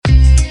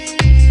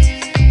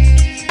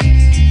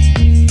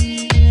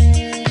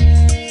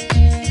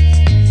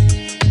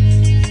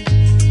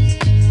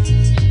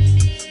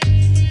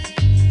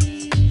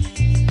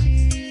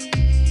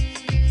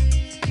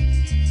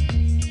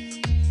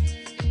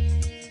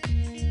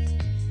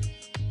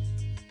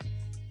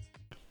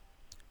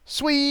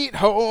Sweet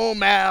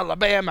home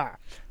Alabama.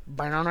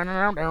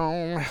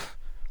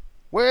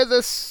 Where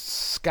the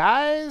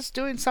sky's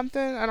doing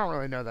something? I don't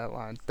really know that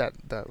line,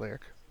 that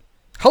lyric.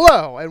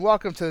 Hello, and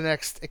welcome to the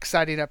next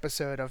exciting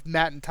episode of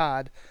Matt and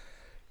Todd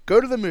Go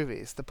to the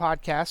Movies, the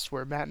podcast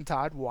where Matt and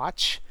Todd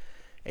watch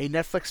a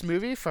Netflix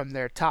movie from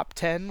their top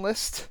 10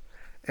 list,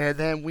 and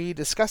then we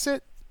discuss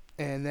it,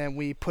 and then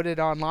we put it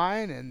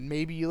online, and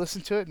maybe you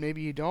listen to it,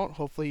 maybe you don't.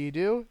 Hopefully you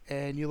do,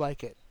 and you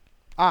like it.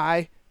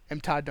 I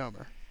am Todd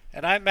Domer.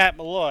 And I'm Matt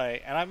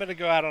Malloy, and I'm going to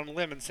go out on a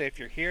limb and say if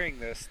you're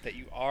hearing this, that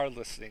you are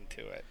listening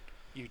to it.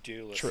 You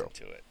do listen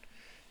to it.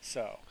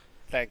 So,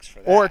 thanks for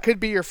that. Or it could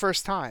be your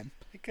first time.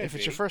 It could If be.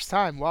 it's your first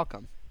time,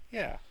 welcome.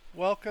 Yeah.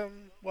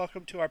 Welcome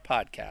to our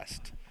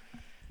podcast.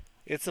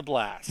 It's a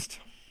blast.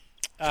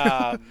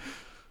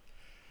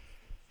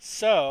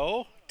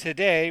 So,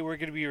 today we're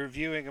going to be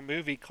reviewing a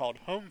movie called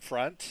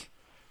Homefront,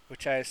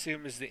 which I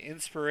assume is the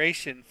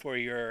inspiration for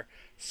your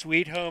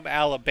Sweet Home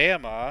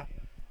Alabama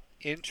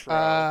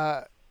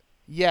intro.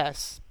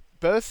 Yes.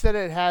 Both that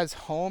it has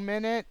home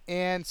in it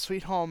and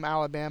Sweet Home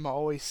Alabama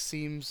always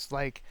seems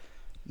like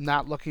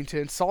not looking to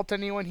insult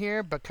anyone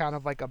here, but kind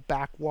of like a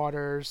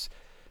backwaters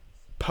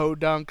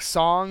podunk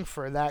song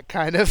for that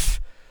kind of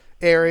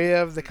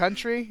area of the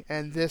country.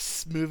 And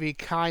this movie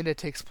kind of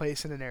takes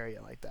place in an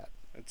area like that.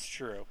 It's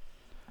true.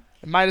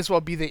 It might as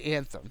well be the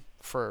anthem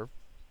for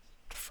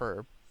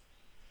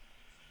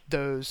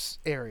those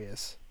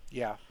areas.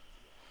 Yeah.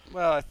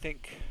 Well, I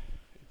think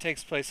it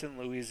takes place in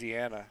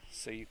Louisiana,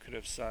 so you could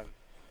have sung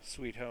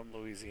Sweet Home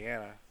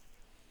Louisiana.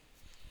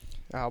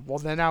 Well,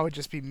 then I would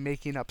just be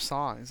making up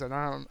songs, and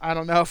I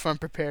don't know if I'm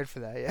prepared for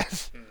that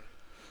yet.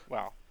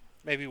 Well,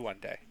 maybe one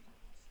day.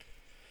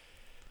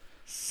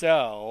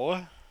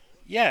 So,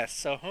 yes,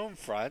 so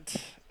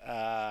Homefront,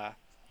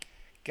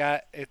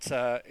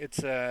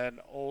 it's an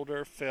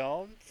older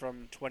film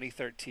from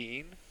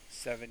 2013,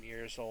 8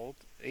 years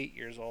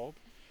old.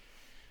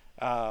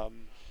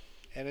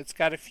 And it's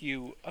got a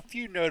few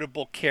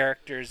notable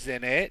characters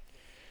in it.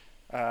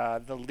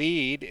 The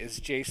lead is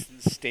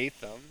Jason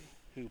Statham,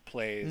 who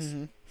plays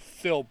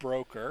Phil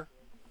Broker.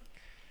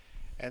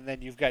 And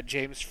then you've got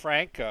James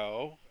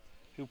Franco,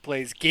 who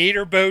plays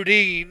Gator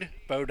Bodine.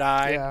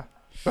 Yeah,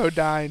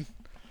 Bodine.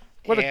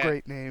 What a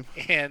great name.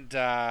 And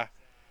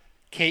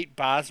Kate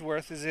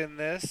Bosworth is in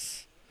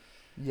this.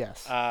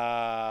 Yes.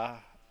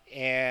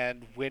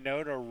 And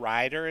Winona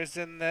Ryder is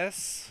in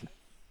this.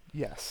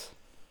 Yes.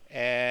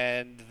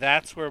 And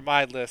that's where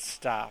my list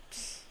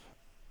stops.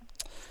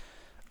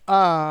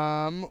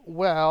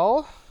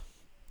 Well,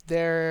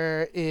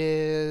 there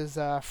is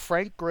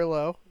Frank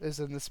Grillo is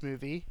in this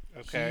movie.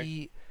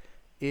 Okay.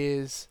 He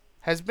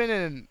has been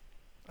in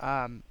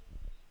a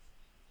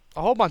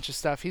whole bunch of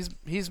stuff.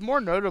 He's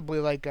more notably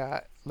like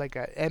a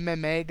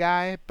MMA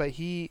guy, but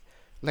I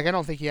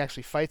don't think he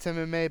actually fights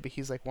MMA, but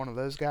he's like one of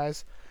those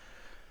guys.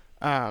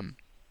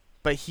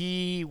 But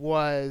he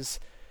was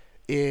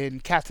in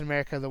Captain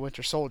America: The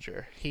Winter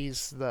Soldier.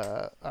 He's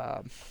the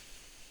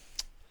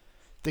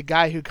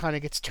guy who kind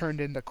of gets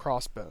turned into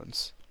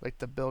Crossbones. Like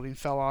the building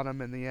fell on him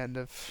in the end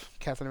of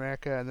Captain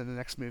America, and then the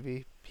next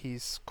movie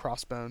he's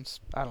Crossbones.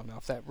 I don't know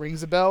if that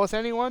rings a bell with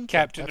anyone.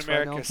 Captain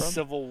America: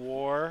 Civil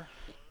War.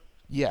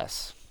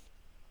 Yes.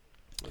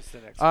 What's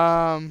the next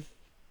one?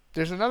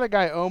 There's another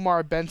guy,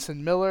 Omar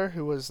Benson Miller,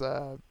 who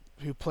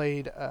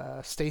played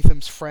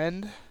Statham's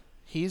friend.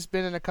 He's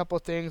been in a couple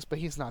of things, but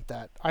he's not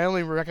that. I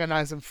only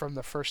recognize him from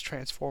the first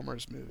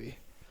Transformers movie.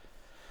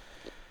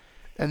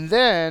 And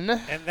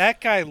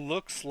that guy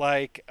looks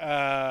like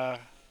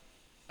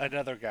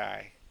another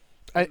guy.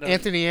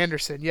 Anthony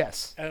Anderson,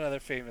 yes.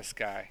 Another famous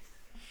guy.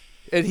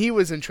 And he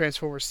was in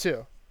Transformers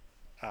too.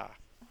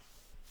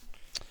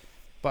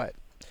 But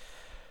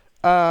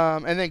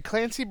and then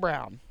Clancy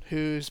Brown,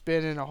 who's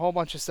been in a whole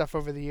bunch of stuff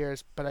over the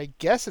years, but I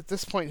guess at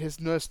this point his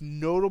most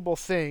notable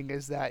thing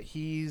is that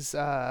he's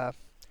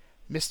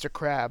Mr.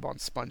 Crab on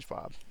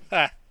SpongeBob.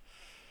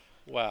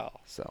 Wow.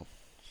 So,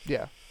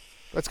 yeah.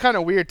 It's kind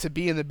of weird to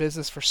be in the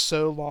business for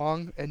so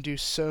long and do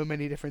so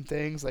many different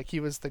things. Like he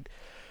was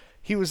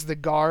the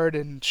guard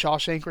in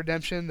Shawshank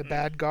Redemption, the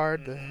bad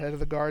guard, the head of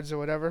the guards or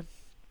whatever.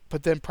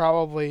 But then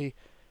probably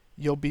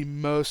you'll be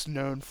most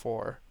known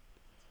for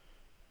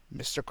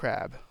Mr.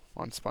 Crab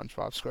on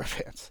SpongeBob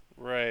SquarePants.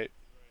 Right.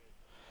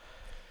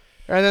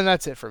 And then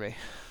that's it for me.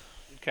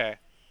 Okay.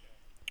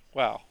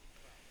 Well,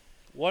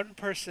 one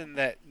person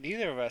that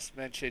neither of us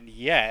mentioned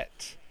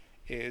yet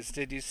is,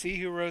 did you see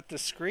who wrote the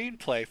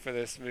screenplay for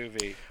this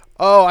movie?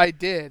 Oh, I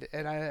did,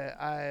 and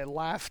I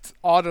laughed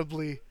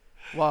audibly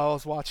while I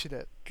was watching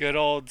it. Good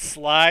old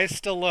Sly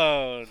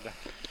Stallone.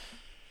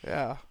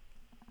 Yeah.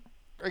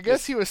 I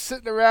guess he was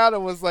sitting around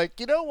and was like,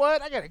 you know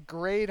what? I got a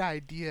great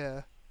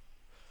idea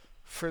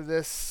for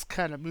this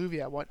kind of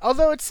movie I want.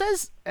 Although it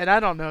says, and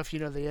I don't know if you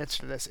know the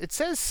answer to this, it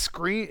said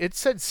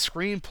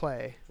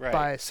screenplay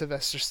by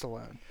Sylvester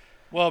Stallone.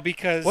 Well,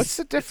 because what's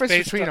the difference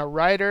between a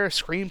writer, a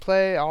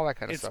screenplay, all that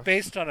kind of stuff? It's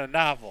based on a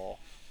novel.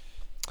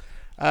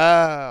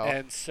 Oh.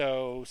 And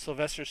so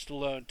Sylvester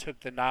Stallone took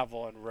the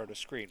novel and wrote a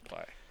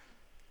screenplay.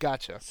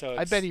 Gotcha. So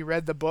I bet it's he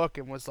read the book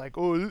and was like,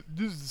 "Oh,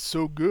 this is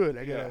so good.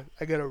 yeah.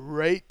 I gotta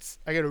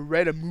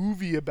write a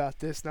movie about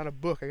this, not a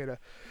book. I gotta."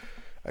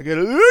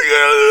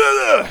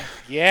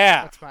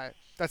 Yeah.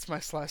 That's my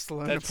Sly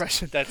Stallone That's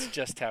impression. that's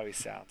just how he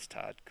sounds,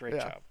 Todd. Great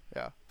Yeah, job.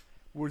 yeah.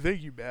 Well,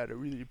 thank you, Matt. I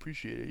really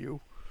appreciate it, you.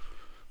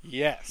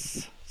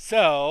 Yes.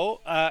 So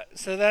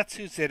that's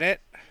who's in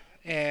it,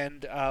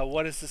 and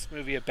what is this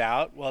movie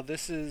about? Well,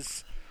 this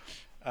is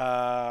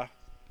uh,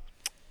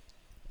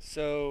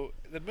 so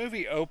the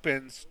movie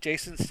opens.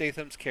 Jason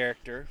Statham's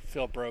character,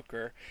 Phil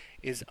Broker,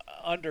 is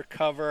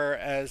undercover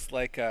as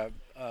like a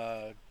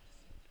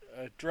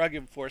drug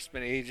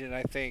enforcement agent,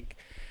 I think,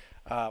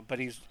 but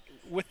he's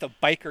with the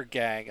biker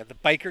gang, and the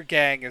biker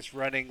gang is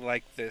running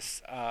like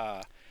this.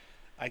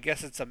 I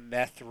guess it's a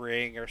meth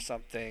ring or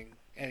something.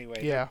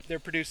 Anyway, Yeah. they're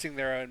producing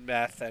their own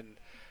meth, and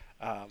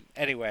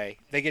anyway,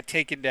 they get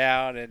taken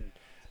down, and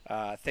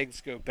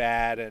things go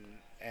bad,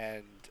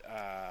 and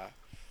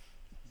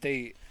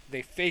they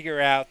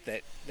figure out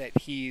that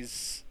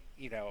he's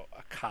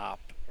a cop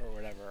or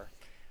whatever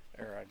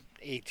or an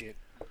agent.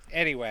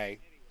 Anyway,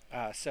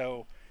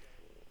 so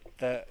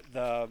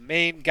the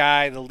main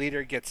guy, the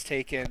leader, gets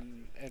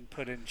taken and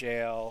put in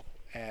jail,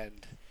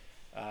 and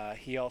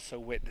he also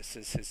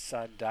witnesses his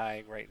son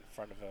dying right in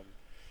front of him,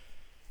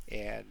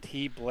 and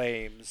he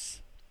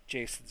blames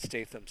Jason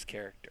Statham's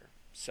character.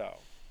 So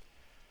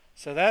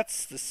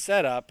that's the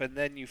setup, and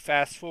then you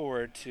fast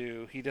forward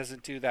to he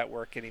doesn't do that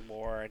work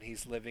anymore, and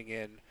he's living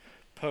in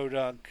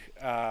Podunk,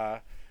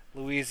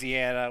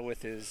 Louisiana,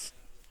 with his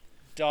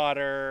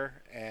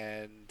daughter,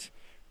 and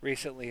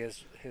recently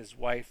his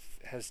wife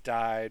has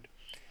died,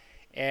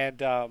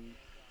 and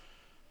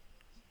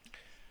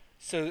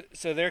so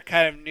they're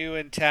kind of new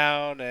in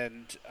town,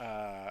 and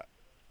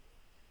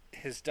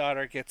his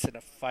daughter gets in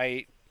a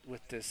fight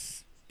with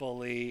this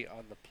bully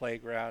on the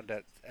playground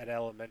at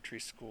elementary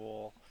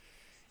school,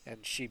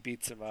 and she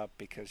beats him up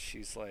because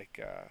she's like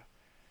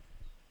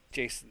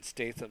Jason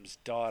Statham's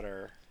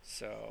daughter,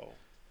 so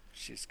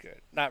she's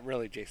good. Not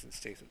really Jason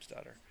Statham's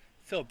daughter,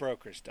 Phil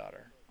Broker's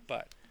daughter,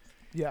 but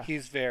Yeah.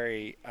 he's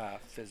very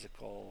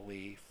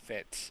physically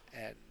fit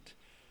and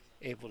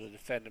able to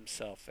defend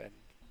himself, and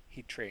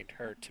he trained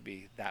her to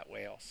be that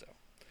way also.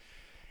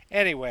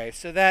 Anyway,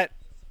 so that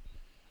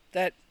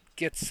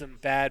gets some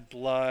bad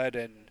blood,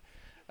 and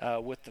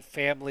with the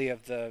family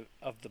of the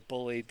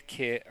bullied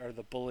kid or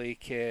the bully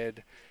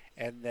kid,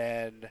 and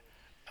then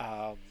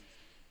um,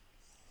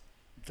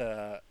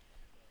 the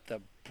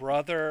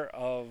brother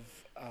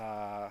of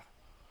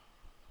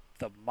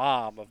the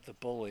mom of the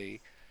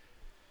bully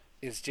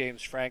is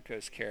James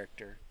Franco's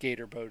character,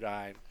 Gator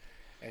Bodine,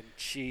 and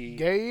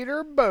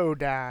Gator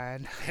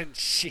Bodine. and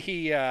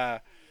she so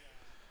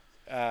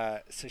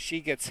she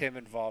gets him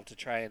involved to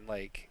try and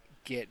like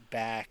get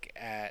back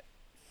at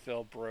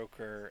Phil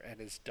Broker and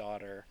his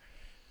daughter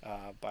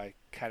by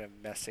kind of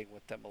messing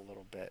with them a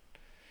little bit,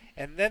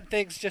 and then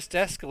things just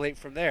escalate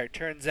from there. It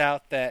turns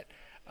out that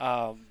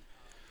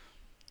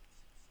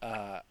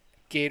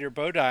Gator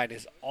Bodine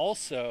is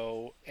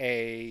also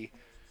a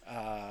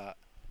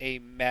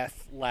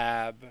meth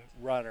lab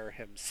runner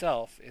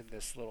himself in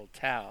this little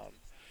town.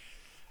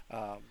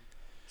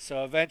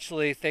 So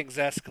eventually things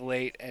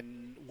escalate,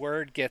 and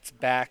word gets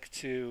back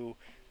to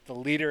the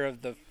leader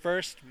of the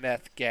first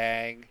meth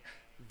gang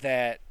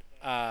that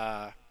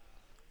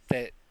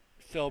that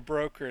Phil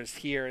Broker is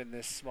here in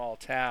this small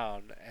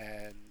town,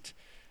 and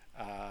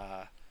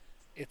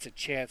it's a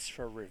chance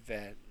for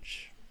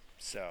revenge.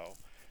 So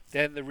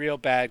then the real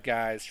bad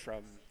guys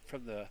from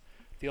the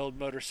old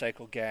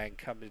motorcycle gang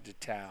come into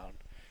town,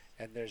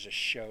 and there's a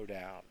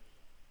showdown.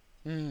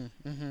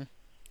 Mm-hmm.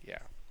 Yeah.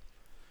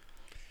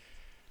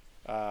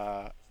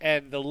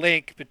 And the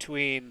link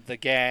between the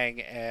gang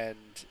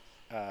and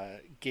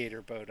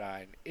Gator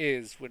Bodine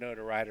is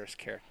Winona Ryder's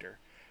character,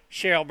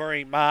 Cheryl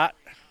Marie Mott.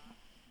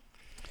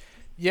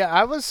 Yeah,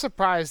 I was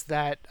surprised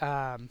that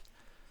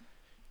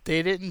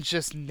they didn't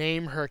just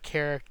name her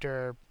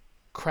character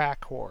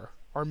Crack Whore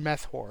or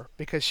Meth Whore,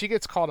 because she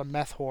gets called a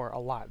meth whore a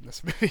lot in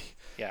this movie.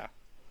 Yeah.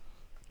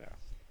 Yeah.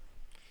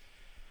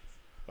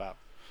 Well,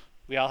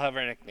 we all have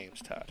our nicknames,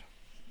 Todd.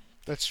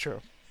 That's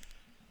true.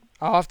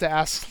 I'll have to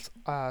ask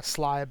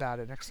Sly about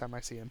it next time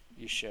I see him.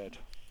 You should.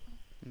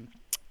 Mm.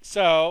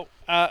 So,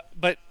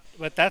 but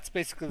that's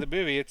basically the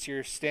movie. It's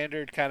your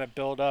standard kind of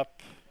build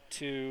up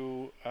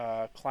to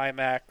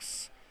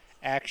climax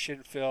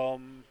action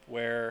film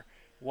where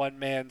one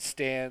man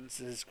stands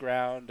his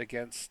ground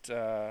against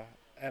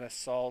an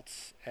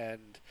assault,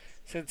 and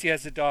since he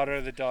has a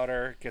daughter, the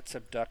daughter gets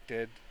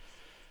abducted.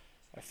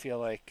 I feel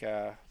like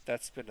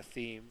that's been a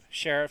theme.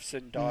 Sheriffs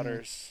and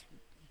daughters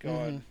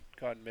gone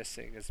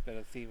missing has been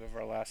a theme of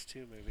our last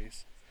two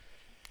movies.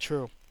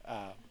 True.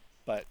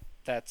 But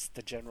that's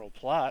the general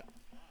plot.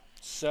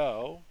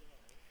 So,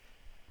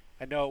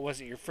 I know it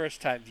wasn't your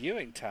first time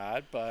viewing,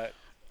 Todd, but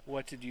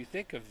what did you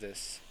think of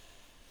this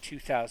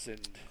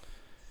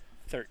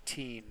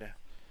 2013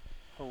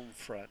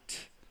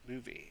 Homefront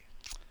movie?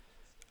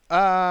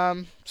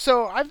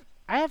 So I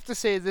have to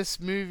say this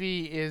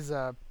movie is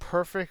a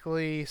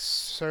perfectly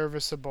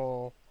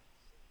serviceable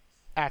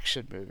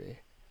action movie.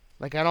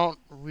 Like, I don't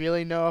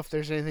really know if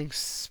there's anything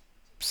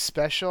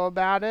special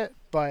about it,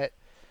 but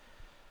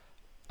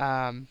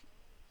um,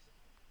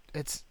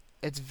 it's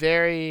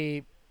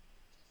very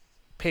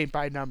paint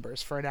by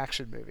numbers for an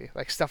action movie.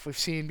 Like stuff we've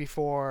seen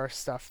before,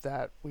 stuff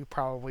that we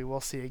probably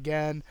will see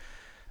again.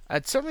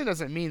 It certainly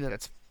doesn't mean that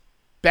it's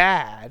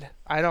bad.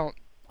 I don't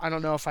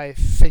know if I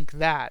think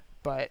that,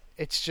 but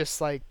it's just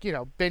like,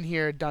 been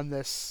here, done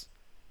this,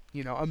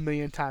 a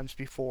million times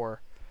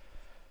before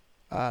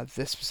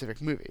this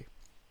specific movie.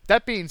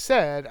 That being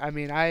said, I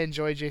mean, I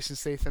enjoy Jason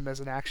Statham as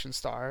an action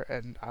star,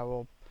 and I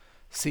will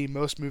see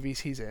most movies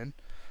he's in.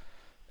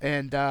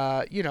 And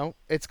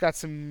it's got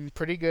some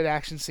pretty good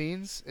action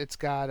scenes. It's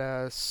got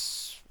a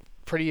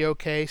pretty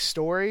okay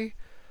story.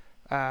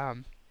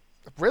 Um,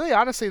 Really,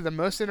 honestly, the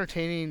most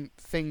entertaining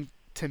thing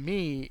to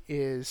me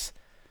is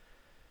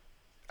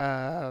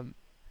um,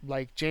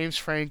 like James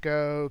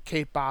Franco,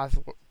 Kate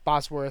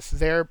Bosworth,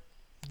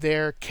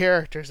 their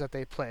characters that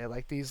they play,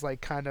 like these like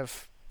kind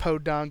of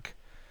podunk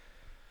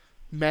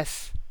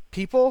meth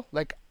people.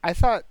 Like I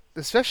thought,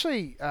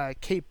 especially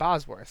Kate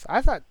Bosworth,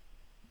 I thought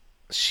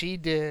she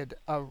did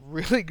a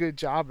really good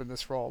job in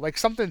this role. Like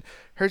something,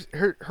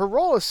 her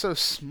role is so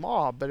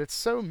small, but it's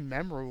so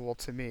memorable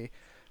to me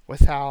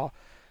with how,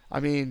 I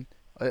mean,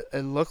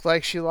 it looked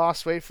like she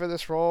lost weight for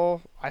this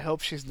role. I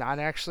hope she's not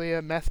actually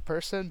a meth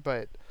person,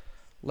 but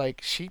like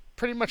she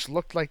pretty much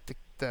looked like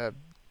the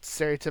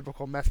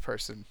stereotypical meth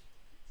person.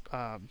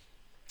 Um,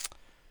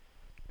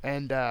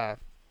 and I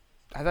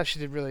thought she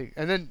did really.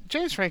 And then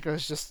James Franco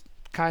is just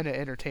kind of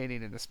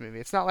entertaining in this movie.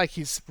 It's not like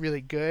he's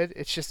really good.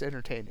 It's just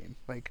entertaining.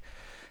 Like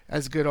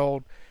as good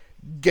old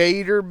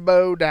Gator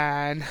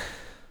Bodine.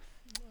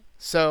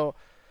 So,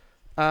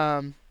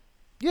 um,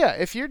 yeah,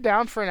 if you're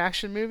down for an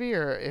action movie,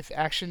 or if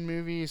action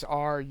movies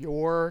are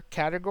your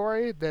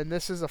category, then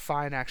this is a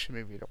fine action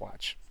movie to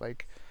watch.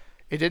 Like,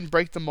 it didn't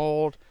break the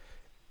mold.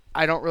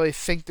 I don't really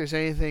think there's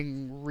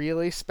anything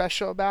really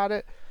special about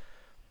it,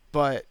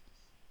 but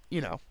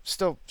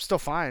still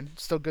fine,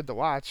 still good to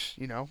watch.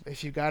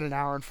 If you got an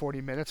hour and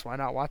 40 minutes, why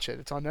not watch it?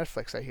 It's on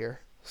Netflix, I hear.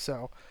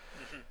 So,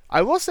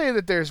 I will say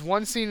that there's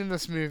one scene in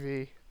this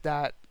movie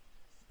that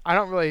I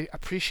don't really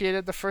appreciate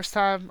it the first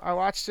time I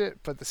watched it,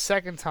 but the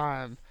second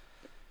time,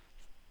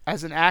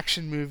 as an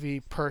action movie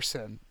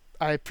person,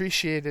 I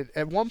appreciate it.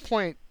 At one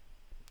point,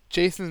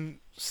 Jason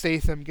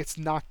Statham gets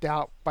knocked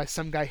out by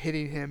some guy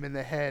hitting him in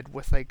the head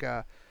with like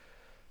a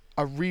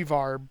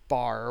rebar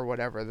bar or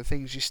whatever, the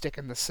things you stick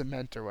in the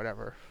cement or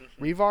whatever.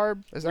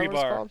 Rebarb? Is that what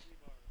it's called?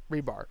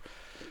 Rebar.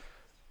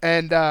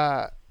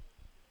 And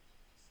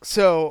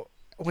so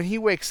when he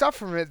wakes up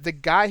from it, the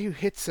guy who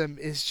hits him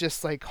is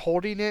just like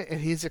holding it,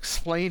 and he's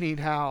explaining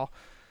how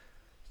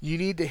you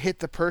need to hit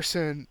the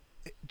person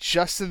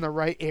just in the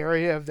right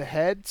area of the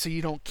head so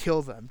you don't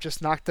kill them,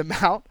 just knock them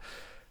out.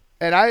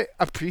 And I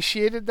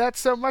appreciated that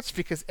so much,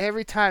 because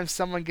every time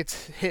someone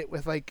gets hit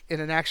with, like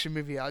in an action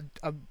movie, a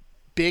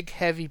big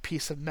heavy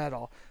piece of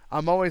metal,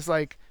 I'm always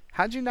like,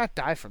 how'd you not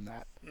die from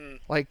that?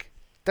 Like,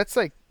 that's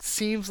like,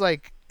 seems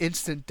like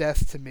instant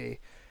death to me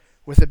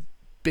with a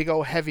big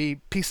old heavy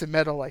piece of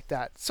metal like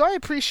that. So I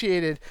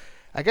appreciated,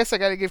 I guess I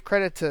gotta give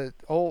credit to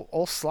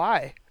old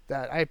Sly,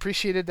 that I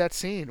appreciated that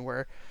scene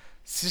where it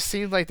just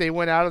seemed like they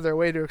went out of their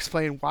way to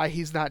explain why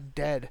he's not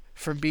dead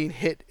from being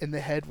hit in the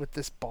head with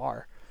this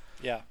bar.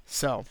 Yeah.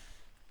 So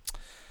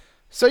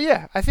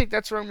yeah, I think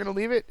that's where I'm gonna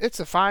leave it. It's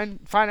a fine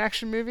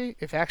action movie.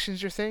 If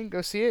action's your thing,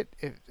 go see it.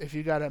 If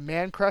you got a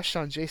man crush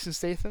on Jason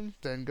Statham,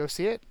 then go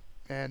see it,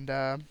 and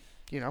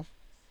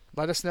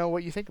let us know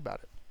what you think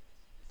about it.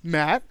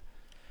 Matt,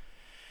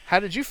 how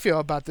did you feel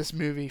about this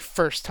movie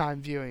first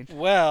time viewing?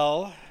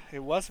 Well,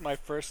 it was my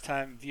first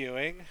time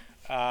viewing.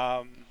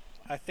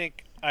 I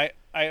think I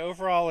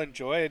overall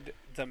enjoyed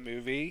the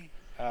movie.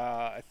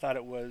 I thought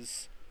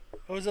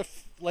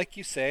like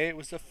you say, it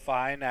was a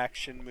fine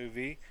action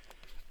movie.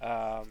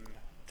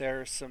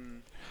 There are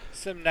some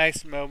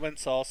nice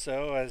moments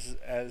also as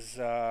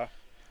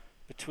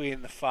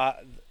between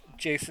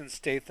Jason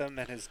Statham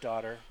and his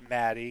daughter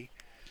Maddie.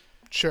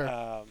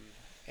 Sure.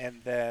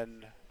 And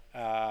then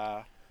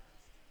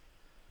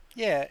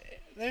yeah,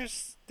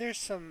 there's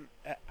some.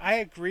 I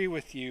agree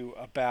with you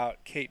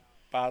about Kate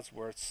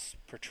Bosworth's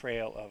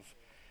portrayal of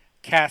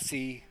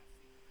Cassie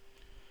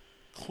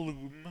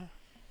Clum.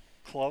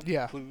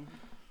 Yeah. Clum.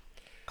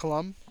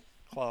 Clum.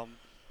 Clum.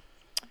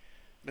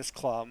 Miss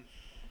Clum.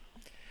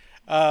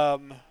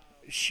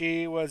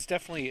 She was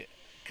definitely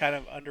kind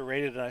of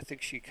underrated, and I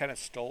think she kind of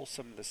stole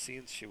some of the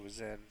scenes she was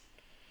in.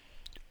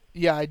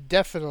 Yeah, I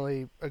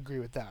definitely agree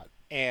with that.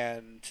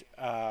 And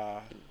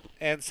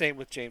same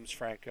with James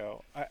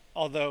Franco.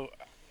 Although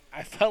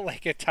I felt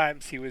like at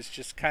times he was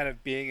just kind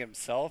of being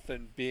himself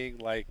and being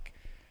like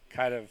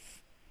kind of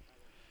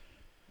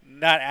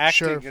not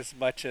acting as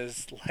much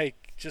as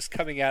like just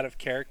coming out of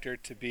character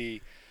to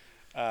be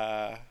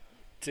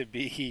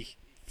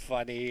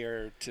funny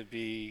or to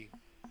be,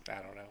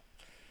 I don't know,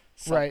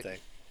 something.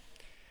 Right.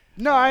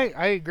 No,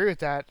 I agree with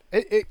that.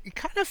 It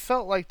kind of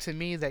felt like to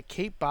me that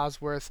Kate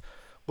Bosworth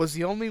was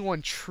the only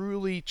one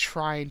truly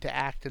trying to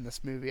act in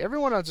this movie.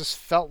 Everyone else just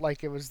felt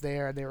like it was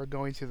there and they were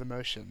going through the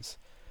motions.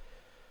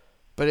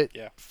 But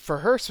Yeah. for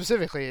her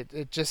specifically,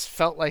 it just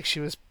felt like she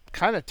was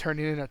kind of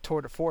turning in a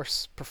tour de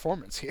force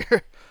performance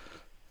here.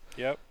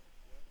 Yep.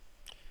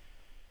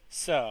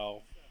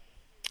 So,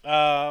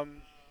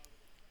 um,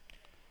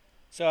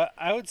 so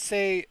I would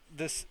say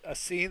this a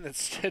scene that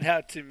stood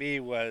out to me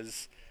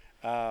was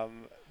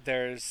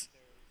there's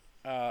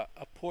a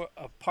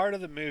part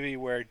of the movie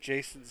where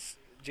Jason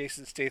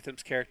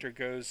Statham's character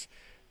goes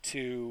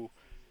to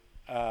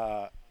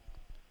uh,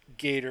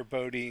 Gator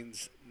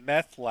Bodine's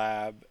meth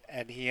lab,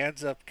 and he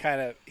ends up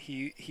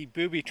he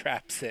booby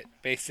traps it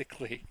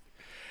basically.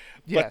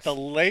 But Yes. the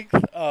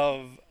length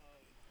of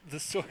the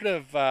sort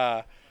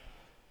of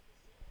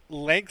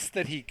lengths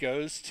that he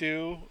goes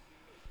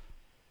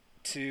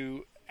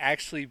to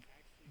actually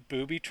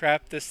booby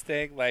trap this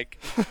thing, like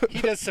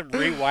he does some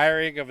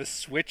rewiring of a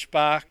switch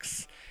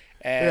box,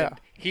 and Yeah.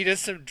 he does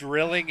some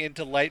drilling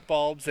into light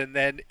bulbs, and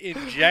then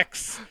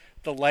injects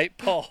the light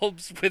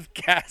bulbs with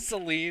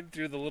gasoline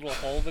through the little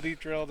hole that he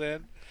drilled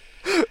in.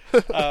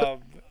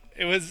 Um,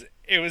 it was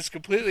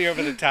completely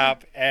over the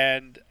top,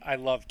 and I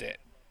loved it.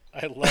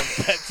 I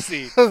loved that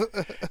scene.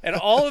 And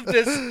all of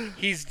this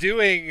he's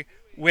doing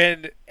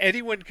when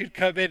anyone could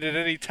come in at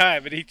any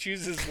time, and he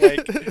chooses,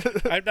 like,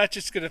 I'm not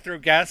just going to throw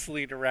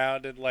gasoline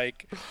around and,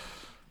 like,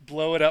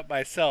 blow it up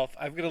myself.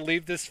 I'm going to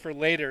leave this for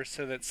later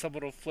so that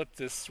someone will flip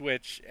this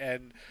switch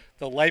and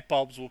the light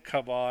bulbs will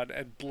come on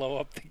and blow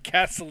up the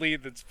gasoline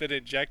that's been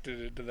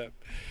injected into them.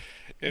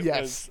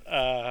 Yes.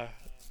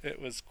 It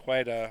was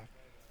quite an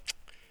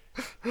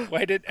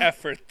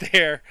effort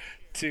there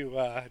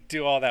to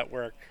do all that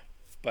work,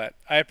 but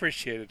I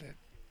appreciated it.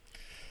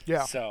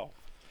 Yeah. So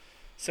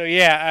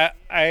yeah,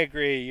 I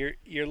agree.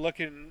 You're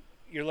looking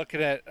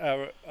at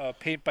a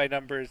paint by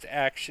numbers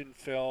action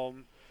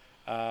film.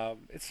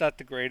 It's not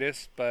the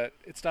greatest, but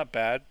it's not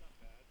bad.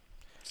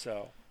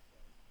 So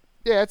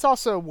Yeah, it's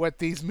also what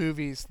these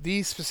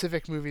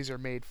specific movies are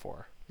made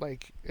for.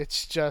 Like,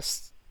 it's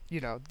just,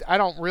 I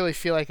don't really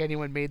feel like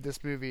anyone made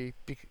this movie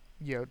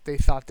they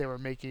thought they were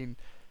making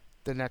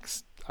the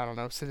next, I don't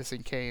know,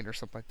 Citizen Kane or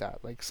something like that.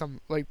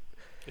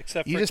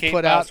 except you for just Kate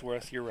put out.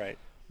 Bosworth, you're right.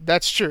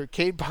 That's true.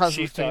 Kate She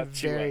Bosworth took it thought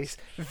she very, was.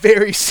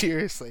 very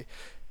seriously.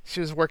 She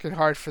was working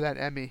hard for that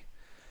Emmy.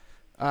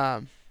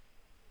 But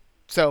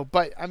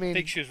I I mean,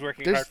 think she was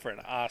working there's hard for an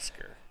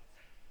Oscar.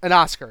 an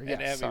Oscar. An Yes,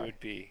 Emmy sorry. would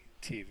be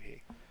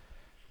TV.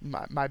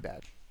 My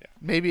bad. Yeah.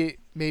 Maybe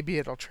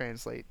it'll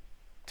translate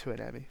to an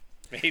Emmy.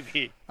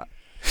 Maybe.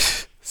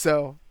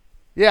 So,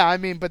 yeah, I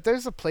mean, but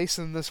there's a place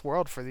in this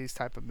world for these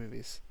type of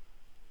movies,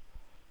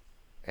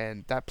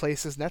 and that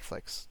place is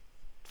Netflix,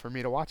 for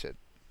me to watch it.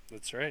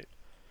 That's right.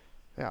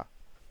 Yeah.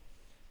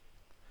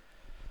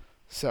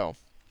 So,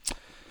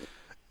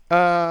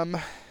 how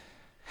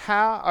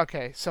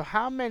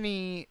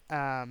many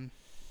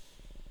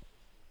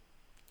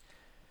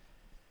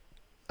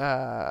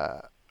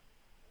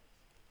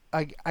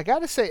I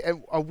gotta say,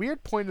 a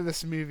weird point of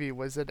this movie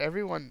was that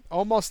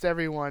almost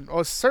everyone,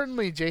 well,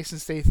 certainly Jason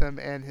Statham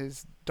and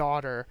his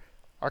daughter,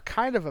 are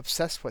kind of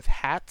obsessed with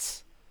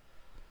hats.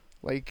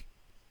 Like,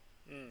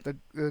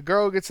 the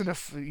girl gets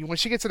when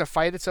she gets in a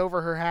fight, it's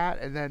over her hat,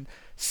 and then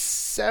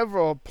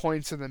several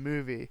points in the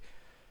movie,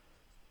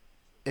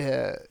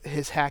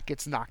 his hat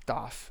gets knocked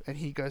off, and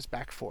he goes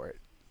back for it.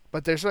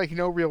 But there's like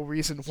no real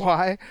reason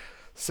why.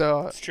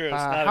 So It's true. It's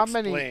not how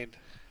explained. many?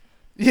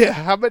 Yeah,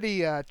 how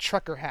many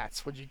trucker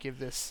hats would you give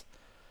this?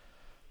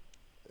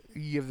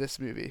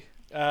 Movie?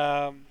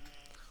 I'm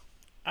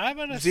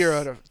gonna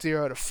 0 to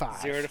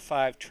 5. 0 to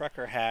 5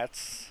 trucker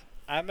hats.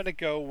 I'm gonna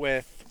go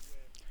with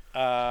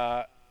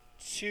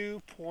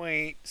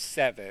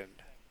 2.7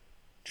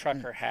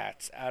 trucker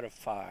hats out of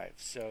 5.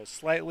 So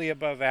slightly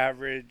above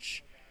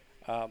average,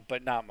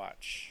 but not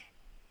much.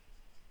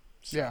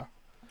 So, Yeah.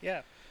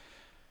 Yeah.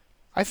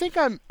 I think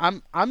I'm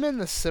in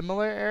the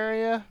similar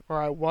area where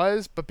I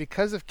was, but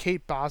because of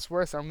Kate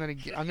Bosworth, I'm gonna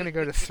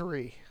go to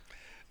 3.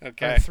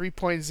 Okay.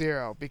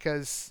 3.0,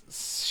 because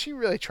she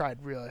really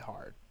tried really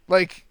hard.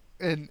 Like,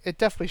 and it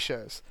definitely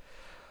shows.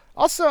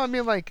 Also, I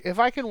mean, like, if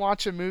I can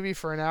watch a movie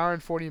for an hour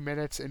and 40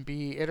 minutes and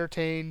be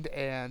entertained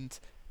and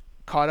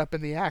caught up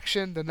in the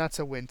action, then that's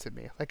a win to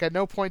me. Like, at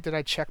no point did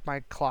I check my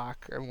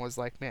clock and was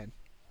like, man,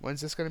 when's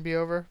this gonna be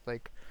over?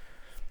 Like,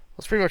 I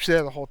was pretty much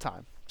there the whole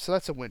time. So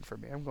that's a win for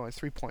me. I'm going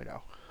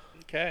 3.0.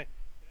 Okay.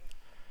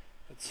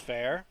 That's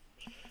fair.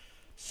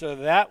 So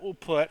that will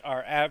put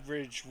our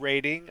average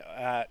rating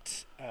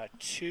at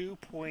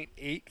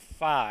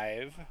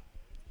 2.85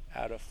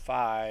 out of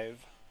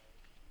 5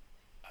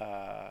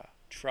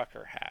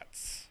 trucker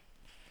hats,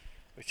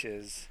 which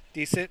is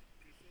decent.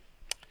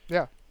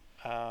 Yeah.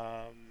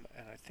 And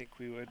I think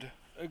we would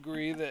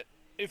agree that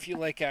if you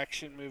like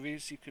action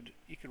movies, you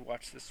could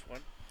watch this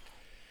one.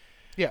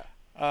 Yeah.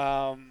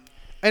 Um,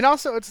 And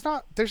also,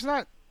 there's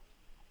not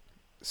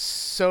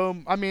so,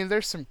 I mean,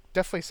 there's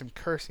definitely some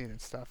cursing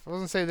and stuff. I was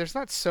gonna say there's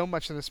not so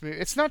much in this movie.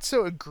 It's not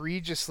so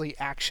egregiously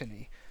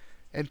actiony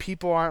and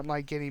people aren't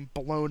like getting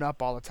blown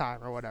up all the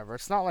time or whatever.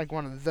 It's not like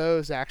one of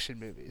those action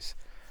movies.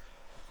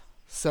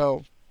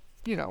 So,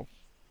 you know,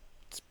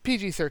 it's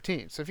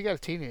PG-13. So if you got a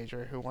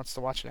teenager who wants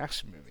to watch an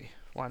action movie,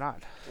 why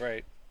not?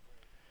 Right.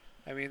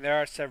 I mean, there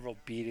are several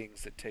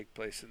beatings that take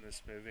place in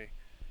this movie.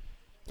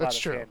 That's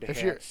true.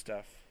 Hand-to-hand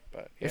stuff,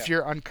 but yeah. If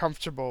you're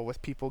uncomfortable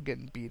with people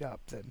getting beat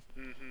up, then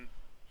Mm-hmm.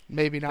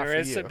 maybe not for you.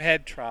 There is some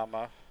head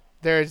trauma.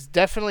 There is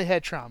definitely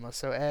head trauma,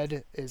 so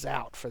Ed is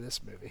out for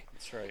this movie.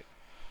 That's right.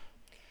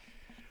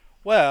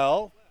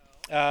 Well,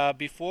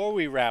 before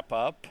we wrap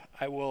up,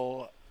 I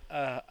will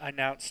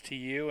announce to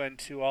you and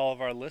to all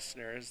of our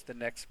listeners the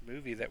next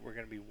movie that we're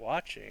going to be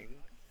watching.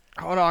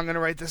 Hold on, I'm going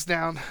to write this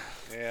down.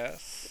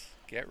 Yes,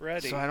 get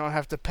ready. So I don't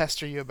have to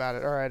pester you about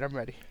it. All right, I'm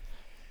ready.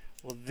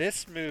 Well,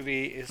 this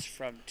movie is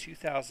from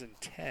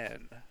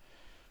 2010.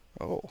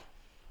 Oh.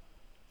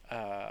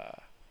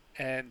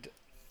 And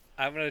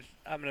I'm gonna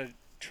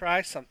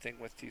try something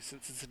with you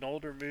since it's an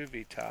older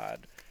movie,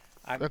 Todd.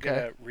 I'm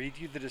gonna read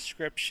you the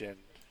description,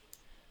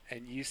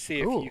 and you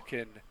see if you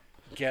can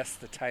guess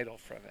the title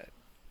from it.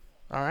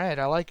 All right,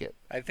 I like it.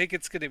 I think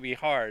it's gonna be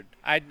hard.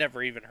 I'd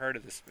never even heard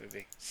of this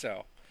movie,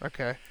 so.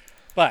 Okay.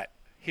 But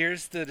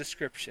here's the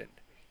description.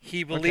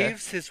 He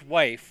believes his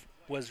wife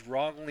was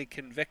wrongly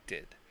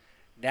convicted.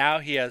 Now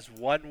he has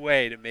one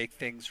way to make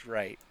things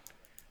right,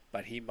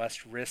 but he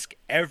must risk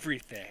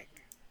everything.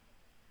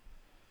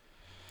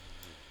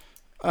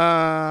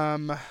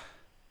 The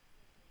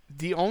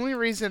only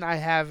reason I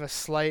have a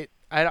slight,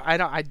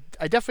 I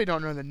definitely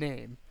don't know the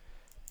name,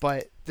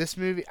 but this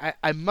movie,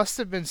 I must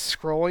have been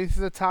scrolling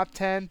through the top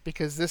 10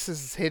 because this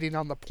is hitting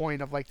on the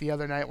point of like the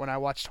other night when I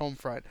watched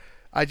Homefront.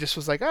 I just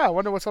was like, I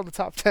wonder what's on the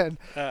top 10,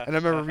 and I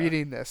remember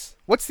reading this.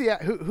 What's the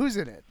who's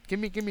in it? Give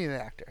me an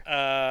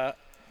actor.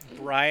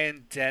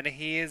 Brian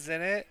Dennehy is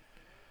in it,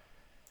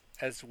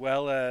 as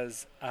well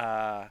as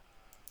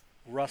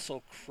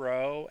Russell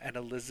Crowe and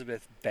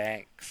Elizabeth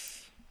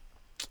Banks.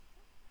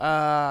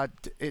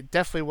 It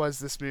definitely was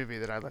this movie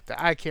that I looked at.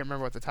 I can't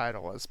remember what the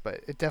title was,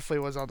 but it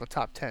definitely was on the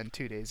top 10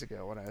 2 days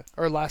ago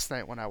or last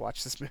night when I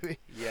watched this movie.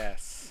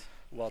 Yes.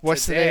 Well,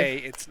 what's today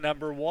it's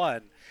number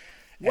 1.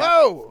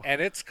 Whoa!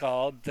 And it's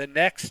called The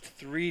Next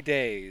 3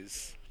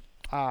 Days.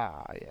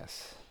 Ah,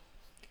 yes.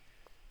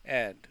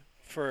 And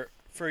for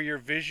your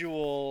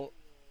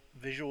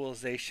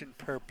visualization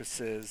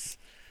purposes,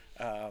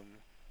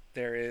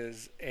 there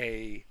is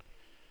a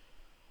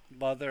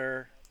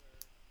mother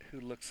who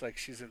looks like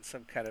she's in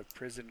some kind of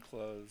prison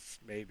clothes,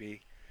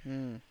 maybe,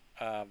 and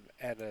a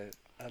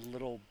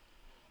little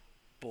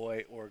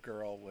boy or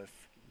girl with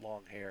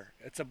long hair.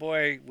 It's a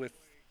boy with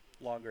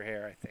longer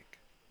hair, I think.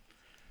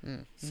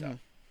 So,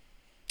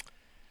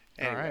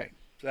 anyway, all right.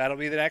 So that'll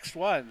be the next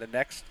one, The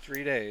Next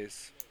 3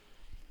 Days.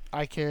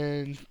 I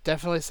can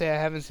definitely say I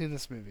haven't seen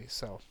this movie,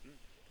 so.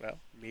 Well,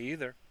 me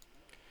either.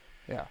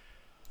 Yeah.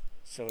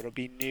 So it'll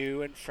be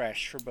new and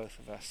fresh for both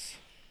of us.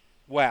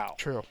 Wow.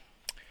 True.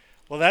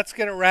 Well, that's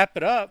going to wrap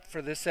it up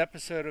for this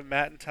episode of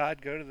Matt and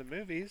Todd Go to the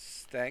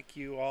Movies. Thank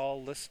you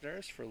all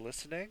listeners for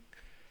listening.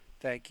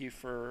 Thank you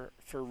for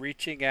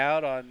reaching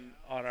out on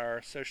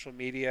our social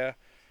media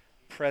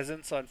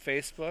presence on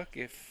Facebook.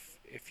 If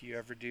you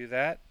ever do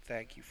that,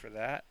 thank you for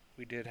that.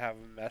 We did have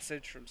a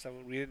message from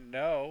someone we didn't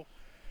know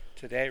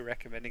today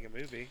recommending a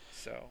movie.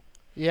 So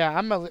yeah,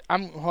 I'm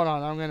hold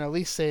on. I'm gonna at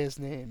least say his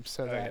name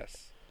so that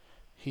yes.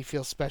 he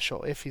feels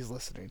special if he's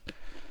listening.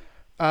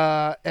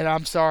 And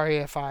I'm sorry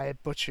if I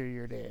butcher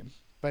your name,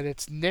 but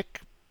it's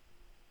Nick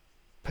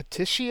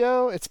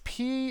Paticcio. It's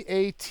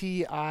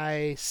Paticcio.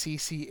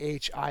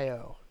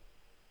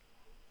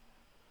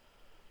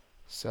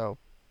 So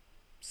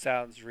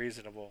Sounds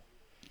reasonable.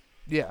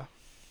 Yeah.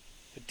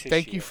 Paticcio.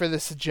 Thank you for the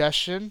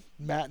suggestion.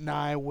 Matt and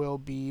I will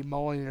be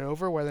mulling it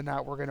over whether or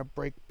not we're going to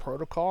break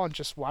protocol and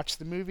just watch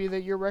the movie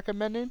that you're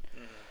recommending.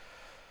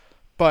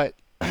 But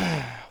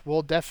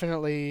we'll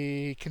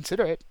definitely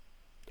consider it.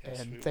 Yes,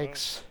 and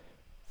thanks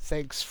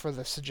for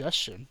the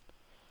suggestion.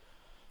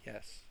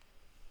 Yes.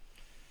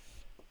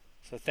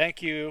 So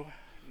thank you,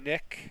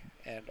 Nick,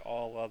 and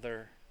all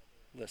other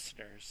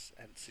listeners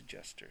and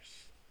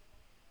suggesters.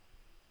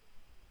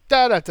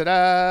 Da da da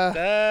da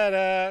Da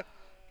da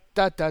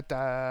da da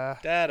da.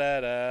 da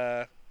da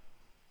da.